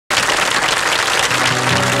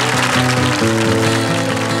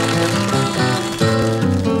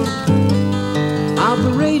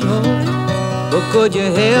could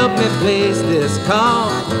you help me place this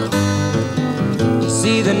call? You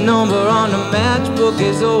see the number on the matchbook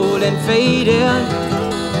is old and faded.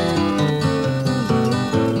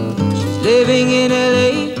 She's living in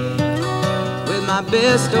LA with my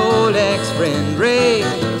best old ex-friend Ray.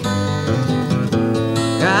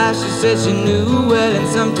 Gosh, she said she knew well and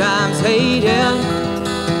sometimes hated.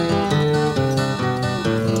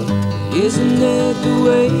 Isn't that the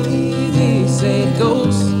way they say it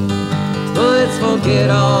goes? Well, let's forget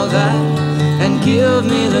all that and give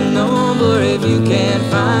me the number if you can't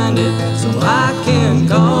find it, so I can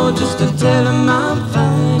call just to tell him I'm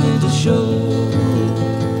finding the show.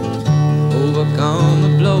 Overcome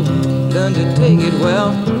the blow, learn to take it well.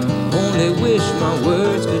 Only wish my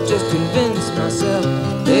words could just convince myself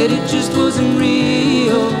that it just wasn't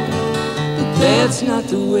real, but that's not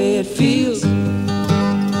the way it feels.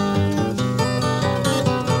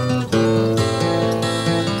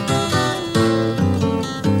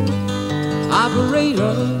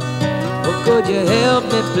 Operator, or could you help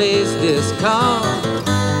me place this call?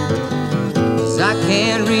 'Cause I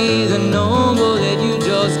can't read the number that you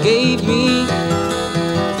just gave me.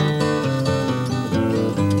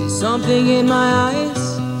 There's something in my eyes,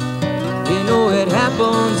 you know it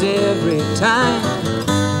happens every time.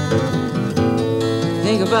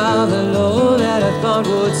 Think about the Lord that I thought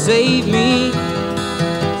would save me.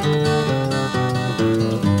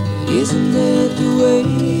 Isn't that the way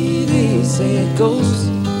they say it goes?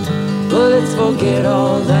 Well, let's forget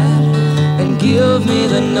all that and give me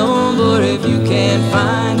the number if you can't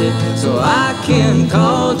find it, so I can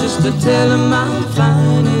call just to tell him I'm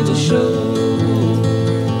finding the show.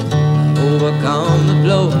 Overcome the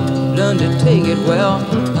blow, learn to take it well.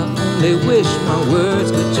 I only wish my words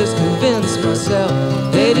could just convince myself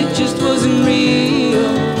that it just wasn't real,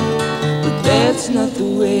 but that's not the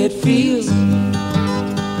way it feels.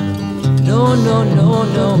 No, no, no,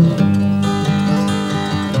 no,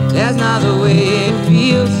 that's not the way it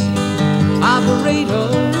feels. Operator,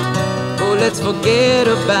 oh, let's forget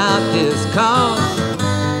about this call.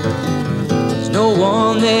 There's no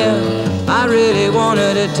one there I really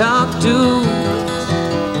wanted to talk to.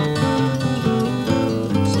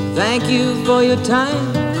 So thank you for your time.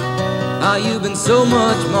 Oh, you've been so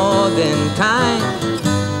much more than kind.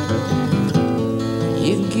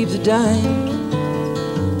 You can keep the dime.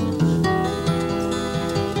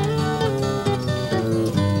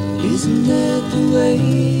 Isn't that the way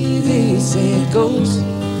they say it goes?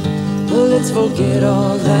 Well, let's forget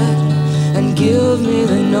all that and give me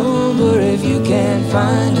the number if you can't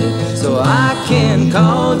find it, so I can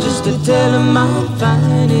call just to tell him I'm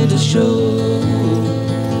finding the show.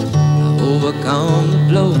 I overcome the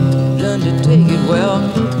blow, learn to take it well.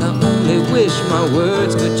 I only wish my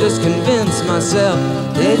words could just convince myself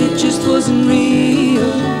that it just wasn't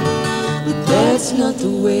real, but that's not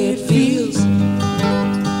the way it feels.